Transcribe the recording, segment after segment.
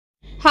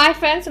Hi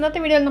friends, ഇന്നത്തെ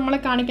വീഡിയോയിൽ നമ്മൾ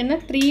കാണിക്കുന്ന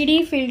 3D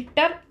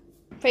ഫിൽറ്റർ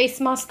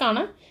ഫേസ് മാസ്ക്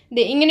ആണ്. ഇത്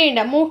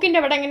ഇങ്ങനെയുണ്ട്. മൂക്കിൻ്റെ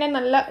അവിടെ ഇങ്ങനെ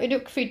നല്ല ഒരു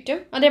ഫിറ്റും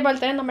അതേപോലെ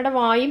തന്നെ നമ്മുടെ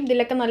വായും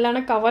ഇതിലൊക്കെ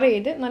നല്ലോണം കവർ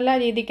ചെയ്ത് നല്ല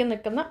രീതിക്ക്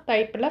നിൽക്കുന്ന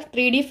ടൈപ്പുള്ള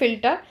 3D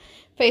ഫിൽറ്റർ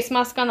ഫേസ്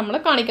മാസ്കാണ് നമ്മൾ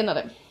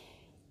കാണിക്കുന്നത്.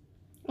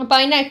 അപ്പോൾ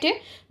അതിനായിട്ട്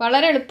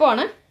വളരെ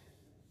എളുപ്പമാണ്.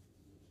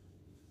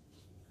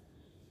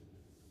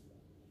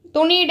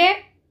 തുണിയുടെ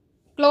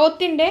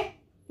ക്ലോത്തിൻ്റെ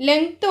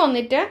ലെങ്ത്ത്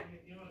വന്നിട്ട്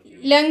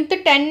length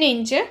 10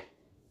 inch,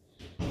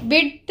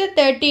 width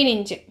 13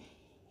 inch.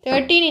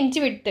 13 inch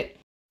width,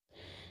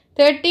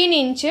 13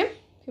 inch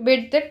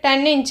width,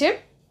 10 inch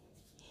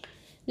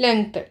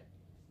length.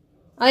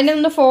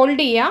 അതിനൊന്ന് ഫോൾഡ്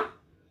ചെയ്യുക.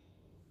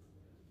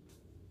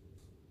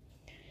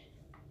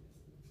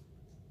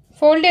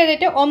 ഫോൾഡ്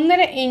ചെയ്തിട്ട്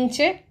 1.5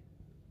 ഇഞ്ച്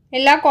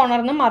എല്ലാ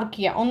കോർണറിനും മാർക്ക്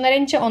ചെയ്യുക.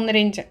 1.5 ഇഞ്ച്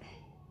 1.5 ഇഞ്ച്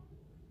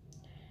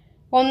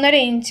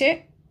 1.5 ഇഞ്ച്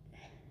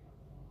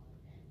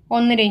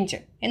 1.5 ഇഞ്ച്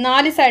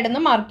 4 സൈഡിൽ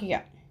നിന്ന് മാർക്ക്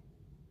ചെയ്യുക.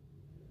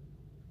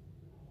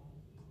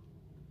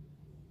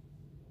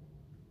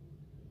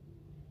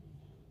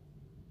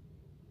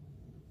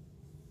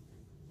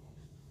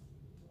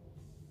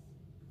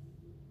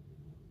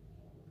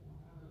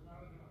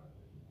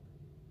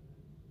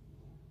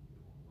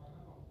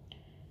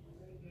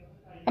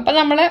 അപ്പോൾ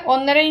നമ്മൾ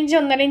 1.5 ഇഞ്ച്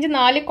 1.5 ഇഞ്ച്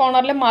 4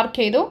 കോർണറിൽ മാർക്ക്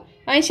ചെയ്തു.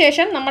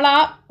 അതിനുശേഷം നമ്മൾ ആ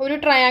ഒരു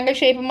ട്രയാങ്കിൾ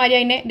ഷേപ്പ് മാതിരി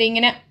അതിനെ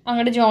ഇതിങ്ങനെ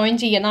അങ്ങോട്ട് ജോയിൻ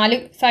ചെയ്യുക. 4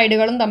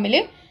 സൈഡുകളും തമ്മിൽ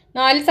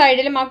 4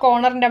 സൈഡിലും ആ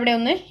കോർണറിൻ്റെ അവിടെ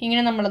ഒന്ന്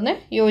ഇങ്ങനെ നമ്മളൊന്ന്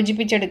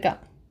യോജിപ്പിച്ചെടുക്കുക.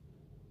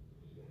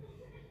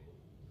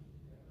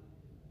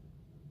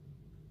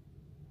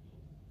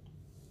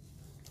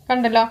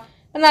 കണ്ടല്ലോ,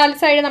 4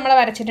 സൈഡ് നമ്മൾ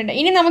വരച്ചിട്ടുണ്ട്.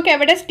 ഇനി നമുക്ക്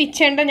എവിടെ സ്റ്റിച്ച്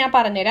ചെയ്യേണ്ടത് ഞാൻ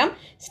പറഞ്ഞുതരാം.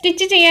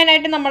 സ്റ്റിച്ച്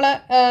ചെയ്യാനായിട്ട് നമ്മൾ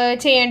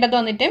ചെയ്യേണ്ടത്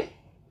വന്നിട്ട്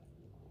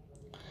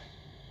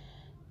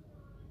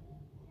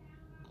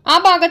ആ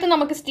ഭാഗത്ത്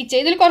നമുക്ക് സ്റ്റിച്ച്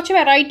ചെയ്ത് ഇതിൽ കുറച്ച്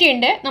വെറൈറ്റി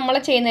ഉണ്ട് നമ്മൾ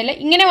ചെയ്യുന്നതിൽ.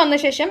 ഇങ്ങനെ വന്ന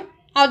ശേഷം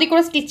അതിൽ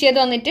കൂടെ സ്റ്റിച്ച് ചെയ്ത്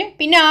വന്നിട്ട്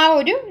പിന്നെ ആ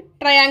ഒരു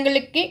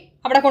ട്രയാങ്കിളിലേക്ക്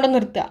അവിടെ കൊണ്ട്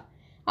നിർത്തുക.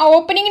 ആ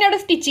ഓപ്പണിങ്ങിന് അവിടെ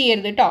സ്റ്റിച്ച്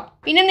ചെയ്യരുത് കേട്ടോ.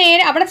 പിന്നെ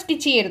നേരെ അവിടെ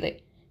സ്റ്റിച്ച് ചെയ്യരുത്,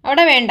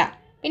 അവിടെ വേണ്ട.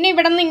 പിന്നെ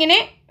ഇവിടെ നിന്ന് ഇങ്ങനെ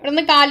ഇവിടെ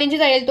നിന്ന് 4 ഇഞ്ച്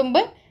തയ്യൽ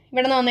തുമ്പ്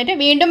ഇവിടെ നിന്ന് വന്നിട്ട്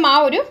വീണ്ടും ആ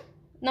ഒരു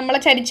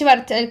നമ്മളെ ചരിച്ച്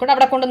വരച്ചതിൽ കൂടെ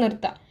അവിടെ കൊണ്ട്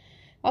നിർത്തുക.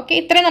 ഓക്കെ,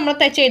 ഇത്രയും നമ്മൾ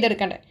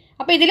ചെയ്തെടുക്കേണ്ടത്.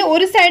 അപ്പോൾ ഇതിൽ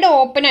ഒരു സൈഡ്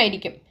ഓപ്പൺ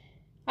ആയിരിക്കും.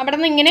 അവിടെ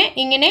നിന്ന് ഇങ്ങനെ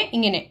ഇങ്ങനെ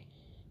ഇങ്ങനെ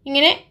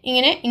ഇങ്ങനെ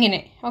ഇങ്ങനെ ഇങ്ങനെ.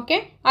 ഓക്കെ,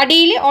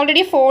 അടിയിൽ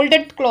ഓൾറെഡി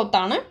ഫോൾഡഡ്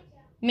ക്ലോത്താണ്,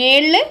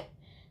 മേളിൽ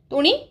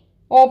തുണി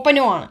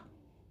ഓപ്പനുമാണ്.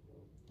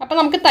 അപ്പോൾ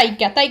നമുക്ക്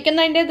തയ്ക്കാം.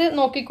 തയ്ക്കുന്നതിൻ്റെ ഇത്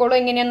നോക്കിക്കോളൂ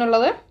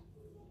എങ്ങനെയാണെന്നുള്ളത്.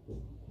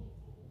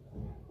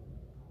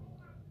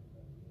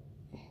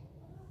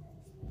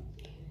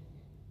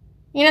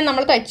 ഇങ്ങനെ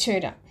നമ്മൾ തയ്ച്ചു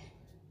വരാം.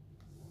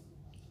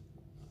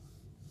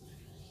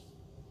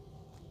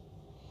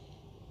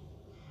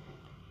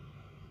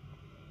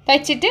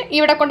 തയ്ച്ചിട്ട്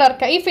ഇവിടെ കൊണ്ട്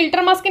ഇറക്കുക. ഈ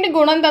ഫിൽറ്റർ മാസ്കിൻ്റെ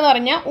ഗുണം എന്താണെന്ന്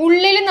പറഞ്ഞാൽ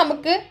ഉള്ളിൽ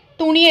നമുക്ക്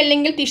തുണി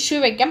അല്ലെങ്കിൽ ടിഷ്യൂ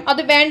വയ്ക്കാം. അത്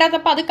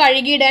വേണ്ടാത്തപ്പോൾ അത്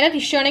കഴുകിയിടാനോ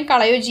ടിഷ്യൂ ആണെങ്കിൽ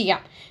കളയോ ചെയ്യാം.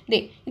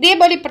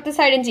 ഇതേപോലെ ഇപ്പുറത്തെ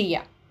സൈഡും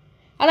ചെയ്യാം.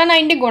 അതാണ്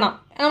അതിൻ്റെ ഗുണം.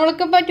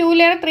 നമ്മൾക്കിപ്പോൾ 2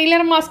 ലെയർ 3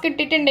 ലെയർ മാസ്ക്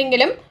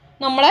ഇട്ടിട്ടുണ്ടെങ്കിലും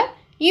നമ്മൾ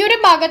ഈ ഒരു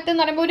ഭാഗത്ത്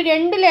എന്ന് പറയുമ്പോൾ ഒരു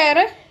 2 ലെയർ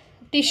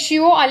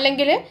ടിഷ്യൂവോ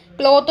അല്ലെങ്കിൽ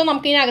ക്ലോത്തോ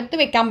നമുക്ക്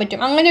ഇതിനകത്ത് വെക്കാൻ പറ്റും.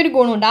 അങ്ങനെ ഒരു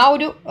ഗുണമുണ്ട് ആ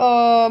ഒരു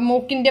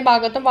മൂക്കിൻ്റെ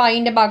ഭാഗത്തും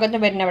വായിൻ്റെ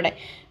ഭാഗത്തും വരുന്നവിടെ.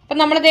 അപ്പം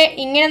നമ്മളിത്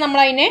ഇങ്ങനെ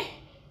നമ്മളതിനെ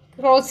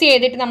ക്രോസ്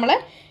ചെയ്തിട്ട് നമ്മൾ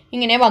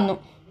ഇങ്ങനെ വന്നു.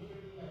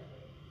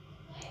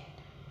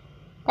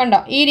 കണ്ടോ,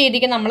 ഈ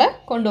രീതിക്ക് നമ്മൾ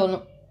കൊണ്ടുവന്നു.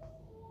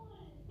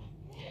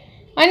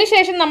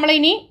 അതിനുശേഷം നമ്മൾ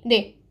ഇനി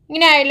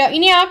ഇങ്ങനെ ആയല്ലോ.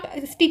 ഇനി ആ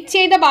സ്റ്റിച്ച്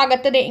ചെയ്ത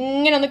ഭാഗത്ത്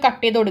ഇങ്ങനെ ഒന്ന്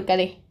കട്ട് ചെയ്ത്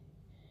കൊടുക്കുക.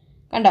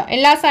 കണ്ടോ,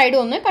 എല്ലാ സൈഡും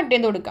ഒന്ന് കട്ട്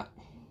ചെയ്ത് കൊടുക്കാം.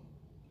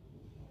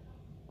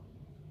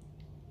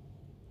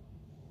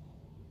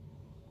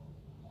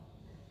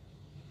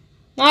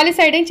 നാല്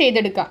സൈഡും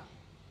ചെയ്തെടുക്കാം.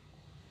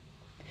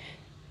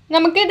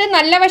 നമുക്കിത്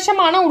നല്ല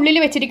വശമാണ് ഉള്ളിൽ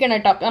വെച്ചിരിക്കണം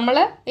കേട്ടോ. നമ്മൾ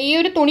ഈ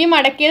ഒരു തുണി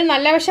മടക്കിയത്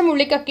നല്ല വശം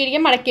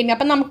ഉള്ളിലേക്കൊക്കെ മടക്കിയിരിക്കും.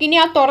 അപ്പം നമുക്കിനി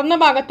ആ തുറന്ന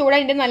ഭാഗത്തൂടെ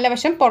അതിൻ്റെ നല്ല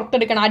വശം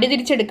പുറത്തെടുക്കണം, അടി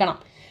തിരിച്ചെടുക്കണം.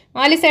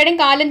 4 സൈഡും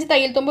 4 ഇഞ്ച്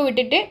തയ്യൽ തുമ്പ്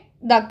വിട്ടിട്ട്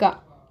ഇതാക്കുക.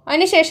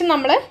 അതിനുശേഷം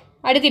നമ്മൾ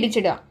അടി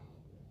തിരിച്ചിടുക.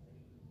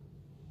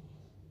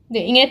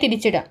 ഇങ്ങനെ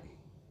തിരിച്ചിടുക.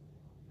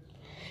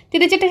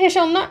 തിരിച്ചിട്ട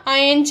ശേഷം ഒന്ന്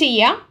അയൺ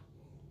ചെയ്യുക.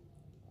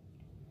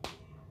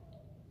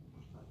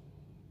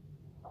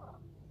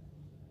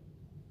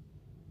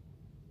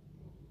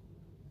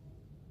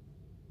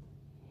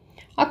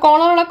 ആ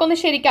കോണറുകളൊക്കെ ഒന്ന്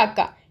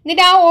ശരിക്കാക്കുക.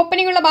 എന്നിട്ട് ആ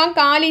ഓപ്പണിംഗ് ഉള്ള ഭാഗം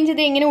 4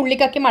 ഇഞ്ച് ഇങ്ങനെ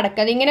ഉള്ളിക്കാക്കി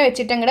മടക്കുക. അത് ഇങ്ങനെ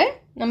വെച്ചിട്ടങ്ങോട്ട്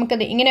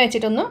നമുക്കത് ഇങ്ങനെ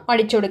വെച്ചിട്ടൊന്ന്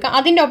അടിച്ചു കൊടുക്കാം.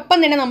 അതിൻ്റെ ഒപ്പം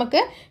തന്നെ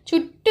നമുക്ക്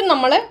ചുറ്റും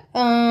നമ്മൾ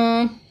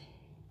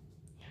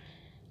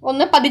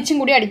ഒന്ന് പതിച്ചും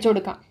കൂടി അടിച്ചു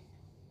കൊടുക്കാം.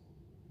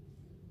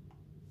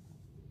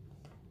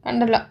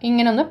 കണ്ടല്ലോ,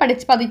 ഇങ്ങനെ ഒന്ന്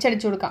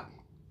പതിച്ചടിച്ചു കൊടുക്കാം.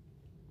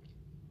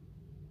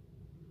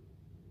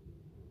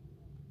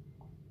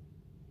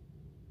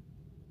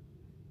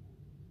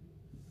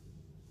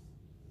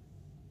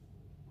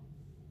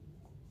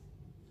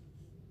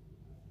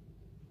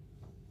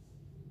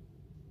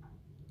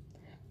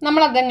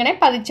 നമ്മളതങ്ങനെ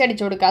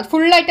പതിച്ചടിച്ചു കൊടുക്കുക.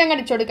 ഫുള്ളായിട്ട് അങ്ങ്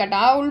അടിച്ചു കൊടുക്കട്ടെ.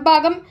 ആ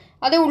ഉൾഭാഗം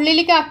അത്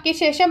ഉള്ളിലേക്ക് ആക്കിയ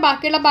ശേഷം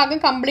ബാക്കിയുള്ള ഭാഗം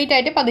കംപ്ലീറ്റ്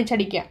ആയിട്ട്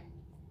പതിച്ചടിക്കുക.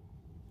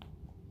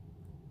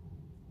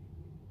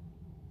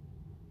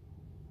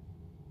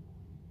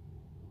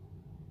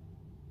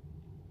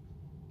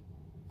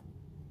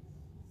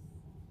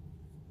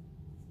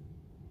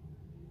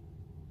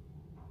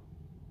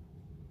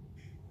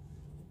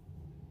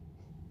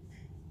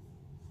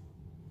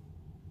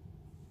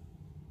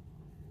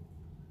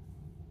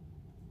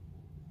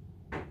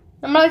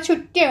 നമ്മൾ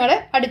ചുറ്റി അങ്ങോട്ട്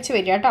അടിച്ചു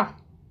വരിക കേട്ടോ.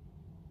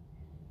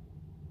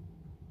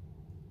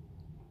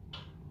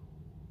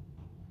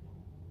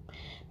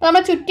 അപ്പോൾ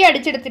നമ്മൾ ചുറ്റി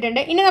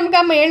അടിച്ചെടുത്തിട്ടുണ്ട്. ഇനി നമുക്ക്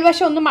ആ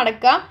മേൽവശം ഒന്ന്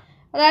മടക്കുക.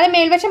 അതായത്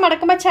മേൽവശം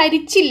മടക്കുമ്പോൾ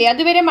ചരിച്ചില്ലേ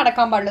അതുവരെ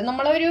മടക്കാൻ പാടുള്ളൂ.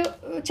 നമ്മളൊരു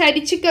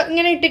ചരിച്ച്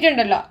ഇങ്ങനെ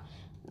ഇട്ടിട്ടുണ്ടല്ലോ,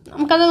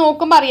 നമുക്കത്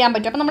നോക്കുമ്പോൾ അറിയാൻ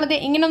പറ്റും. അപ്പോൾ നമ്മളിത്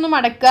ഇങ്ങനെ ഒന്ന്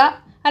മടക്കുക,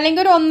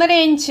 അല്ലെങ്കിൽ ഒരു 1.5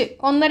 ഇഞ്ച്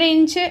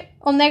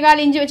 1.25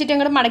 ഇഞ്ച് വെച്ചിട്ട്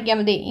അങ്ങോട്ട് മടക്കിയാൽ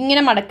മതി.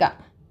 ഇങ്ങനെ മടക്കുക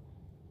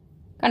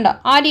കണ്ടോ.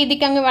 ആ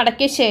രീതിക്ക് അങ്ങ്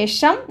മടക്കിയ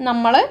ശേഷം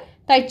നമ്മൾ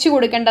തയ്ച്ചു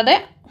കൊടുക്കേണ്ടത്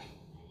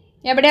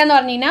എവിടെയാണെന്ന്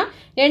പറഞ്ഞു കഴിഞ്ഞാൽ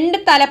 2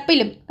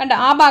 തലപ്പിലും കണ്ടോ,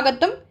 ആ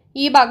ഭാഗത്തും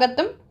ഈ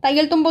ഭാഗത്തും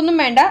തയ്യൽ തുമ്പൊന്നും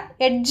വേണ്ട,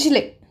 എഡ്ജിൽ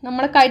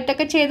നമ്മൾ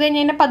കഴുത്തൊക്കെ ചെയ്ത്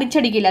കഴിഞ്ഞാൽ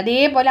പതിച്ചടിക്കില്ല,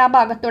 അതേപോലെ ആ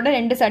ഭാഗത്തോടെ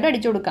 2 സൈഡ്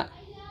അടിച്ചു കൊടുക്കാം.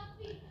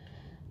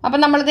 അപ്പം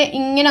നമ്മളിത്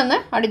ഇങ്ങനെ ഒന്ന്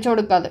അടിച്ചു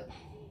കൊടുക്കുക. അത്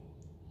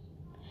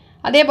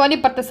അതേപോലെ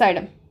ഇപ്പുറത്തെ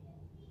സൈഡും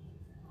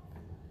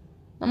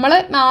നമ്മൾ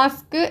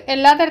മാസ്ക്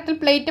എല്ലാ തരത്തിൽ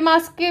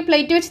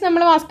പ്ലേറ്റ് വെച്ച്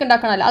നമ്മൾ മാസ്ക്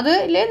ഉണ്ടാക്കണമല്ലോ,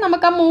 അതിൽ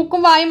നമുക്ക് ആ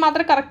മൂക്കും വായും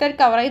മാത്രം കറക്റ്റായിട്ട്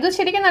കവർ. ഇത്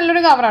ശരിക്കും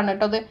നല്ലൊരു കവറാണ്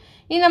കേട്ടോ അത്.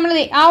 ഇനി നമ്മൾ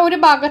ആ ഒരു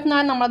ഭാഗത്തു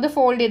നിന്നാണ് നമ്മളത്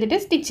ഫോൾഡ് ചെയ്തിട്ട്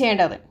സ്റ്റിച്ച്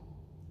ചെയ്യേണ്ടത്.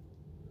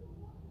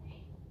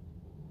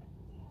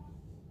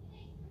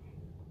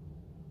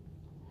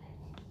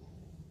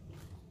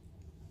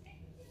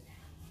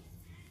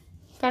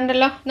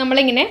 കണ്ടല്ലോ,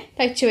 നമ്മളിങ്ങനെ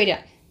തയ്ച്ചു വരിക,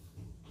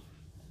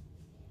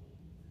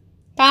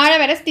 താഴെ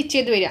വരെ സ്റ്റിച്ച്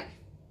ചെയ്ത് വരിക.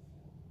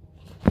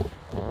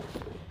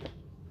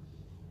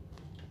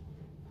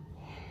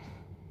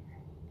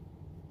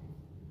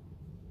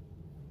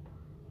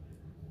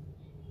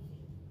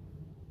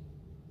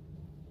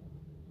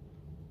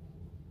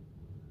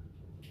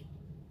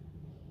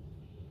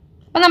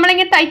 അപ്പോൾ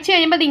നമ്മളിങ്ങനെ തയ്ച്ച്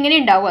കഴിയുമ്പോൾ അത് ഇങ്ങനെ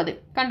ഉണ്ടാവും. അത്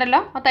കണ്ടല്ലോ,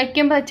 ആ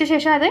തയ്ച്ച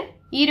ശേഷം അത്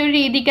ഈ ഒരു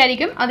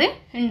രീതിക്കായിരിക്കും അത്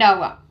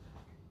ഉണ്ടാവുക.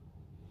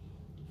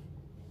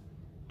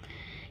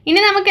 ഇനി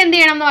നമുക്ക് എന്ത്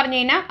ചെയ്യണം എന്ന് പറഞ്ഞു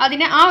കഴിഞ്ഞാൽ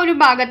അതിന് ആ ഒരു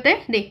ഭാഗത്ത്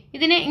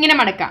ഇതിനെ ഇങ്ങനെ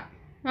മടക്കാം.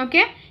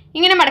 ഓക്കെ,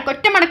 ഇങ്ങനെ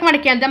ഒറ്റ മടക്ക്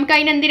മടക്കിയാൽ മതി. നമുക്ക്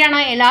അതിന് എന്തിനാണ്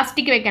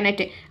എലാസ്റ്റിക്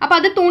വെക്കാനായിട്ട്. അപ്പോൾ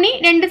അത് തുണി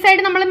 2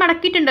 സൈഡ് നമ്മൾ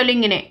മടക്കിയിട്ടുണ്ടല്ലോ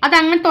ഇങ്ങനെ, അത്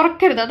അങ്ങനെ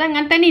തുറക്കരുത്, അത്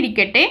അങ്ങനെ തന്നെ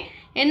ഇരിക്കട്ടെ.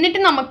 എന്നിട്ട്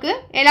നമുക്ക്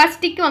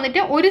എലാസ്റ്റിക്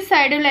വന്നിട്ട് ഒരു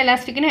സൈഡുള്ള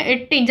എലാസ്റ്റിക്കിന്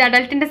 8 ഇഞ്ച്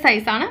അഡൽട്ടിൻ്റെ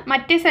സൈസാണ്,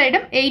 മറ്റേ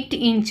സൈഡും 8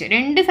 ഇഞ്ച്.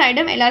 2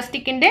 സൈഡും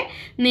എലാസ്റ്റിക്കിൻ്റെ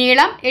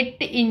നീളം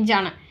 8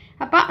 ഇഞ്ചാണ്.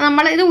 അപ്പോൾ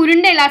നമ്മൾ ഇത്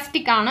ഉരുണ്ട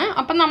എലാസ്റ്റിക് ആണ്.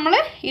 അപ്പം നമ്മൾ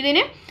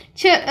ഇതിന്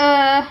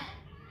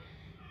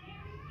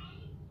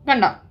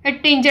കണ്ടോ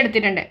 8 ഇഞ്ച്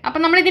എടുത്തിട്ടുണ്ട്. അപ്പം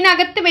നമ്മൾ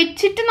ഇതിനകത്ത്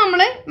വെച്ചിട്ട് നമ്മൾ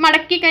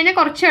മടക്കി കഴിഞ്ഞാൽ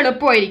കുറച്ച്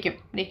എളുപ്പമായിരിക്കും.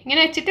 ഇങ്ങനെ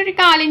വെച്ചിട്ട് ഒരു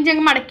 1/4 ഇഞ്ച്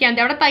അങ്ങ് മടക്കിയാൽ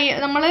മതി. അവിടെ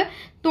നമ്മൾ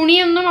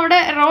തുണിയൊന്നും അവിടെ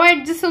റോ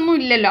എഡ്ജസ് ഒന്നും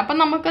ഇല്ലല്ലോ, അപ്പം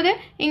നമുക്കത്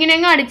ഇങ്ങനെ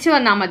അങ്ങ് അടിച്ച്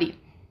വന്നാൽ മതി.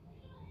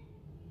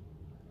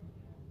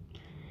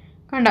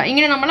 കണ്ടോ,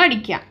 ഇങ്ങനെ നമ്മൾ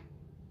അടിക്കുക.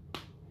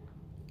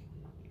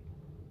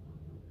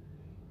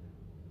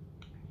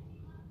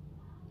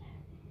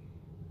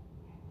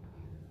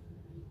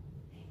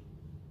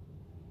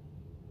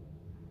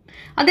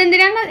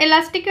 അതെന്തിനാണ്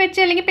എലാസ്റ്റിക് വെച്ച്,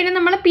 അല്ലെങ്കിൽ പിന്നെ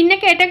നമ്മൾ പിന്നെ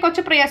കയറ്റാൻ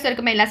കുറച്ച് പ്രയാസം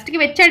എടുക്കും. എലാസ്റ്റിക്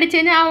വെച്ച് അടിച്ച്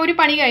കഴിഞ്ഞാൽ ആ ഒരു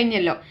പണി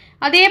കഴിഞ്ഞല്ലോ.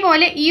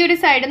 അതേപോലെ ഈ ഒരു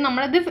സൈഡ്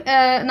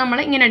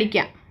നമ്മൾ ഇങ്ങനെ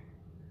അടിക്കുക,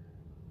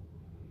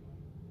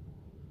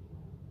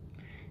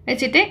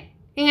 വെച്ചിട്ട്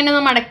ഇങ്ങനെ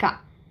ഒന്ന് മടക്കാം.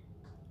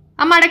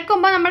 ആ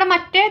മടക്കുമ്പോൾ നമ്മുടെ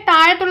മറ്റേ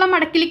താഴത്തുള്ള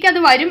മടക്കിലേക്ക് അത്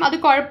വരും, അത്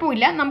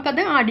കുഴപ്പമില്ല,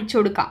 നമുക്കത് അടിച്ചു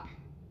കൊടുക്കാം.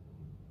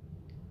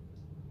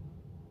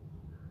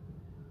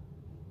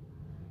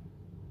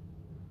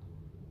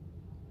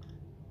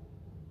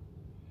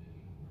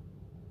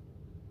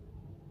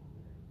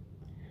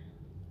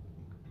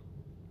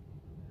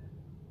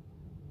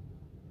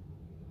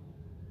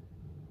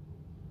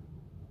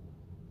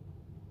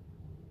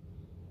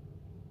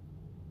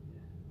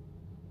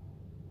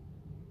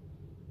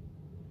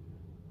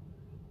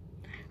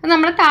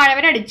 നമ്മൾ താഴെ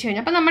വരെ അടിച്ചു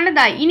കഴിഞ്ഞു. അപ്പം നമ്മൾ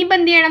ഇനിയിപ്പോൾ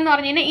എന്ത് ചെയ്യണം എന്ന്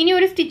പറഞ്ഞു കഴിഞ്ഞാൽ ഇനി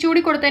ഒരു സ്റ്റിച്ച്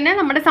കൂടി കൊടുത്തു തന്നെ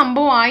നമ്മുടെ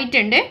സംഭവം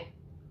ആയിട്ടുണ്ട്.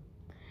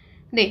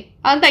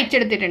 അത്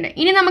തയ്ച്ചെടുത്തിട്ടുണ്ട്.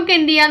 ഇനി നമുക്ക്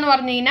എന്ത് ചെയ്യാന്ന്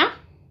പറഞ്ഞു കഴിഞ്ഞാൽ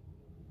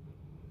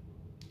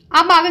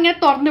ആ ഭാഗം ഇങ്ങനെ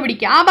തുറന്നു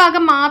പിടിക്കുക, ആ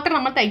ഭാഗം മാത്രം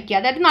നമ്മൾ തയ്ക്കുക.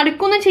 അതായത്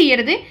നടുക്കൊന്നും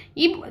ചെയ്യരുത്.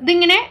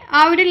 ഇതിങ്ങനെ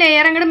ആ ഒരു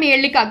ലെയർ അങ്ങോട്ട്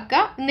മേളിലേക്ക്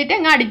ആക്കുക, എന്നിട്ട്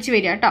അങ്ങ് അടിച്ചു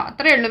വരിക കേട്ടോ.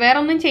 അത്രയേ ഉള്ളൂ, വേറെ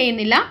ഒന്നും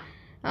ചെയ്യുന്നില്ല.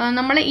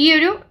 നമ്മൾ ഈ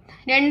ഒരു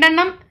 2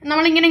 എണ്ണം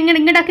നമ്മളിങ്ങനെ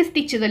ഇങ്ങോട്ടാക്കി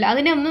സ്റ്റിച്ച് ചെയ്തല്ലോ,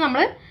 അതിനെ ഒന്ന്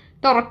നമ്മൾ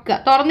തുറക്കുക.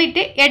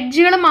 തുറന്നിട്ട്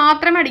എഡ്ജുകൾ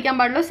മാത്രമേ അടിക്കാൻ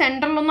പാടുള്ളൂ,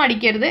 സെൻറ്ററിലൊന്നും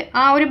അടിക്കരുത്.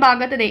 ആ ഒരു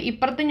ഭാഗത്ത്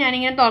ഇപ്പുറത്ത്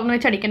ഞാനിങ്ങനെ തുറന്നു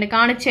വെച്ച് അടിക്കേണ്ടത്,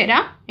 കാണിച്ചു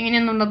തരാം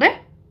എങ്ങനെയാണെന്നുള്ളത്.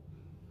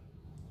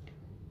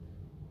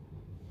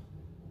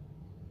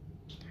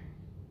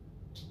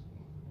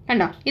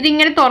 കണ്ടോ,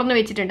 ഇതിങ്ങനെ തുറന്നു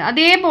വെച്ചിട്ടുണ്ട്.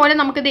 അതേപോലെ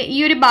നമുക്ക് ഈ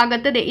ഒരു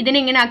ഭാഗത്ത് ഇതിനെ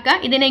ഇങ്ങനെ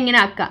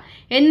ആക്കുക.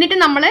 എന്നിട്ട്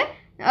നമ്മൾ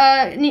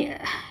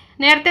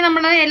നേരത്തെ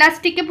നമ്മൾ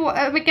എലാസ്റ്റിക്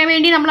വെക്കാൻ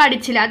വേണ്ടി നമ്മൾ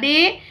അടിച്ചില്ല, അതേ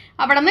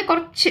അവിടെ നിന്ന്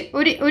കുറച്ച്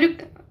ഒരു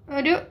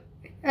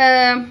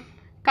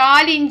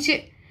 1/4 ഇഞ്ച്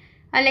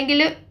അല്ലെങ്കിൽ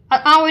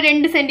ആ ഒരു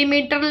 2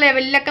 സെൻറ്റിമീറ്റർ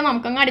ലെവലിലൊക്കെ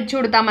നമുക്കങ്ങ് അടിച്ചു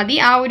കൊടുത്താൽ മതി.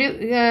 ആ ഒരു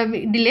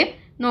ഇതിൽ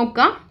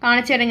നോക്കുക,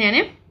 കാണിച്ചു തരാം ഞാൻ.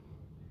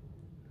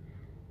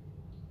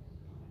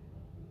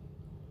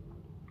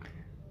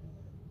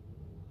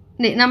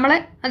 നമ്മൾ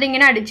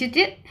അതിങ്ങനെ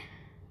അടിച്ചിട്ട്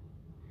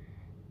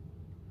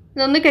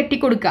ഇതൊന്ന്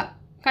കെട്ടിക്കൊടുക്കുക.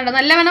 കണ്ടോ,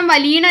 നല്ലവണ്ണം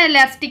വലിയ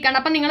എലാസ്റ്റിക്കാണ്.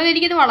 അപ്പം നിങ്ങൾ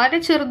എനിക്കിത് വളരെ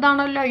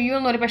ചെറുതാണല്ലോ അയ്യോ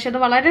എന്ന് പറയും, പക്ഷെ അത്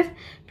വളരെ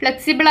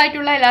ഫ്ലെക്സിബിൾ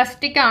ആയിട്ടുള്ള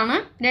എലാസ്റ്റിക്കാണ്.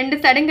 2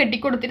 സൈഡും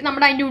കെട്ടിക്കൊടുത്തിട്ട്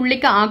നമ്മുടെ അതിൻ്റെ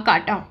ഉള്ളിലേക്ക് ആക്കാം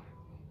കേട്ടോ.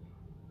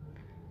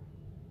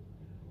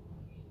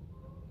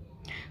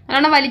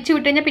 കാരണം വലിച്ചു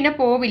വിട്ട് കഴിഞ്ഞാൽ പിന്നെ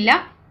പോവില്ല,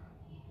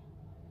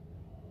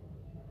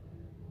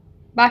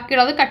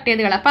 ബാക്കിയുള്ളത് കട്ട്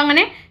ചെയ്ത് കളയാം. അപ്പം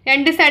അങ്ങനെ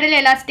 2 സൈഡിൽ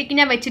എലാസ്റ്റിക്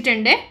ഞാൻ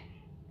വെച്ചിട്ടുണ്ട്.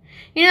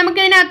 ഇനി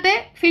നമുക്കിതിനകത്ത്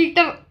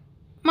ഫിൽറ്റർ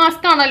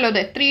മാസ്ക് ആണല്ലോ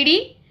ഇത്, 3D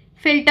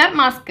ഫിൽറ്റർ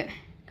മാസ്ക്.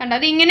 കണ്ടോ,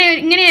 അത്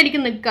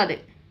ഇങ്ങനെയായിരിക്കും നിൽക്കുക. അത്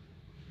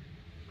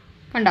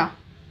കണ്ടോ,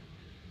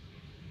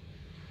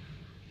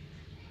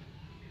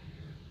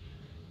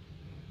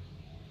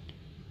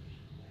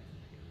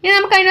 ഇനി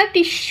നമുക്ക് അതിനകത്ത്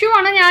ടിഷ്യൂ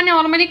ആണ് ഞാൻ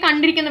നോർമലി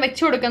കണ്ടിരിക്കുന്നത്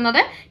വെച്ച് കൊടുക്കുന്നത്.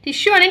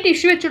 ടിഷ്യൂ ആണെങ്കിൽ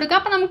ടിഷ്യൂ വെച്ച് കൊടുക്കുക,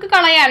 അപ്പോൾ നമുക്ക്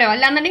കളയാലോ.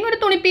 അല്ലാന്നുണ്ടെങ്കിൽ ഒരു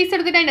തുണി പീസ്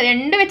എടുത്തിട്ട് അതിൻ്റെ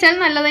 2 വെച്ചാലും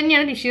നല്ലത്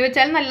തന്നെയാണ്. ടിഷ്യൂ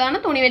വെച്ചാലും നല്ലതാണ്,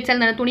 തുണി വെച്ചാലും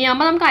നല്ലതാണ്.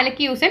 തുണിയാകുമ്പോൾ നമുക്ക്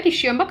അലക്കി യൂസ് ചെയ്യാം,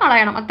 ടിഷ്യൂ ആകുമ്പോൾ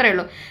കളയണം, അത്രേ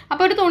ഉള്ളൂ.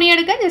 അപ്പോൾ ഒരു തുണി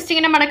എടുക്കുക, ജസ്റ്റ്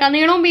ഇങ്ങനെ മടക്കുക,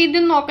 നീളവും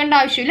വീതിയും നോക്കേണ്ട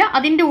ആവശ്യമില്ല.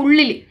 അതിൻ്റെ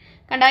ഉള്ളിൽ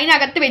കണ്ട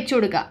അതിനകത്ത് വെച്ച്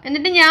കൊടുക്കുക.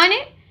 എന്നിട്ട് ഞാൻ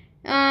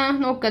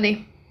നോക്കതേ,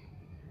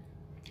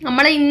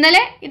 നമ്മൾ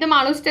ഇന്നലെ ഇത്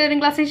മാളൂസ്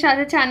ടൈലറിംഗ്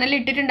ക്ലാസ് ചാനലിൽ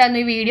ഇട്ടിട്ടുണ്ടായിരുന്നു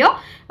ഈ വീഡിയോ.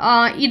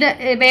 ഇത്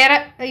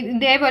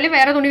ഇതേപോലെ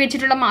വേറെ തുണി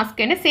വെച്ചിട്ടുള്ള മാസ്ക്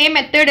തന്നെ, സെയിം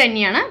മെത്തേഡ്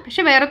തന്നെയാണ്,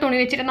 പക്ഷെ വേറെ തുണി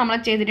വെച്ചിട്ട് നമ്മൾ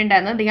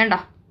ചെയ്തിട്ടുണ്ടായിരുന്നത്. ഇത് കണ്ടോ,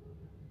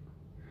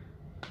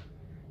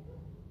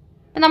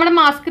 അപ്പം നമ്മുടെ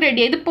മാസ്ക്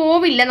റെഡി. ഇത്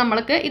പോവില്ല,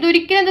 നമ്മൾക്ക്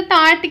ഇതൊരിക്കലും ഇത്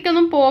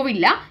താഴത്തേക്കൊന്നും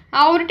പോവില്ല,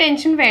 ആ ഒരു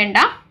ടെൻഷൻ വേണ്ട.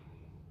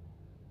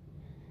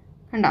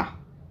 കണ്ടോ,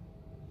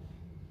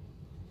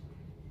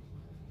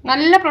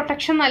 നല്ല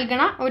പ്രൊട്ടക്ഷൻ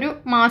നൽകണ ഒരു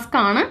മാസ്ക്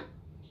ആണ്.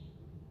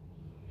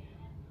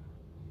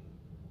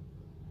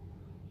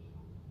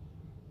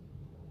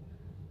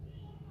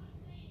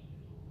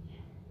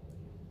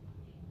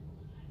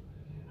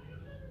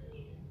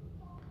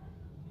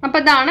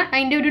 അപ്പോൾ ഇതാണ്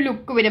അതിൻ്റെ ഒരു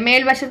ലുക്ക് വരും.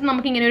 മേൽവശത്ത്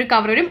നമുക്ക് ഇങ്ങനെ ഒരു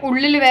കവർ വരും,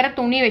 ഉള്ളിൽ വേറെ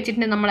തുണി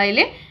വെച്ചിട്ടുണ്ട് നമ്മളതിൽ.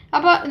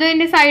 അപ്പോൾ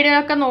ഇതിൻ്റെ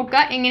സൈഡിലൊക്കെ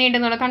നോക്കുക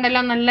എങ്ങനെയുണ്ടെന്നുള്ളത്.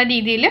 കണ്ടല്ലോ, നല്ല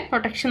രീതിയിൽ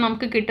പ്രൊട്ടക്ഷൻ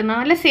നമുക്ക് കിട്ടുന്ന,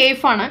 നല്ല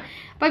സേഫാണ്.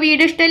 അപ്പോൾ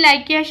വീഡിയോ ഇഷ്ടം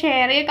ലൈക്ക് ചെയ്യുക,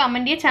 ഷെയർ ചെയ്യുക,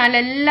 കമൻറ്റ് ചെയ്യുക, ചാനൽ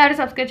എല്ലാവരും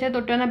സബ്സ്ക്രൈബ് ചെയ്ത്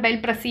തൊട്ട് വന്ന ബെൽ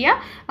പ്രസ്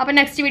ചെയ്യുക. അപ്പോൾ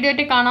നെക്സ്റ്റ് വീഡിയോ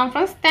ആയിട്ട് കാണാം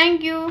ഫ്രണ്ട്സ്.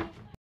 താങ്ക്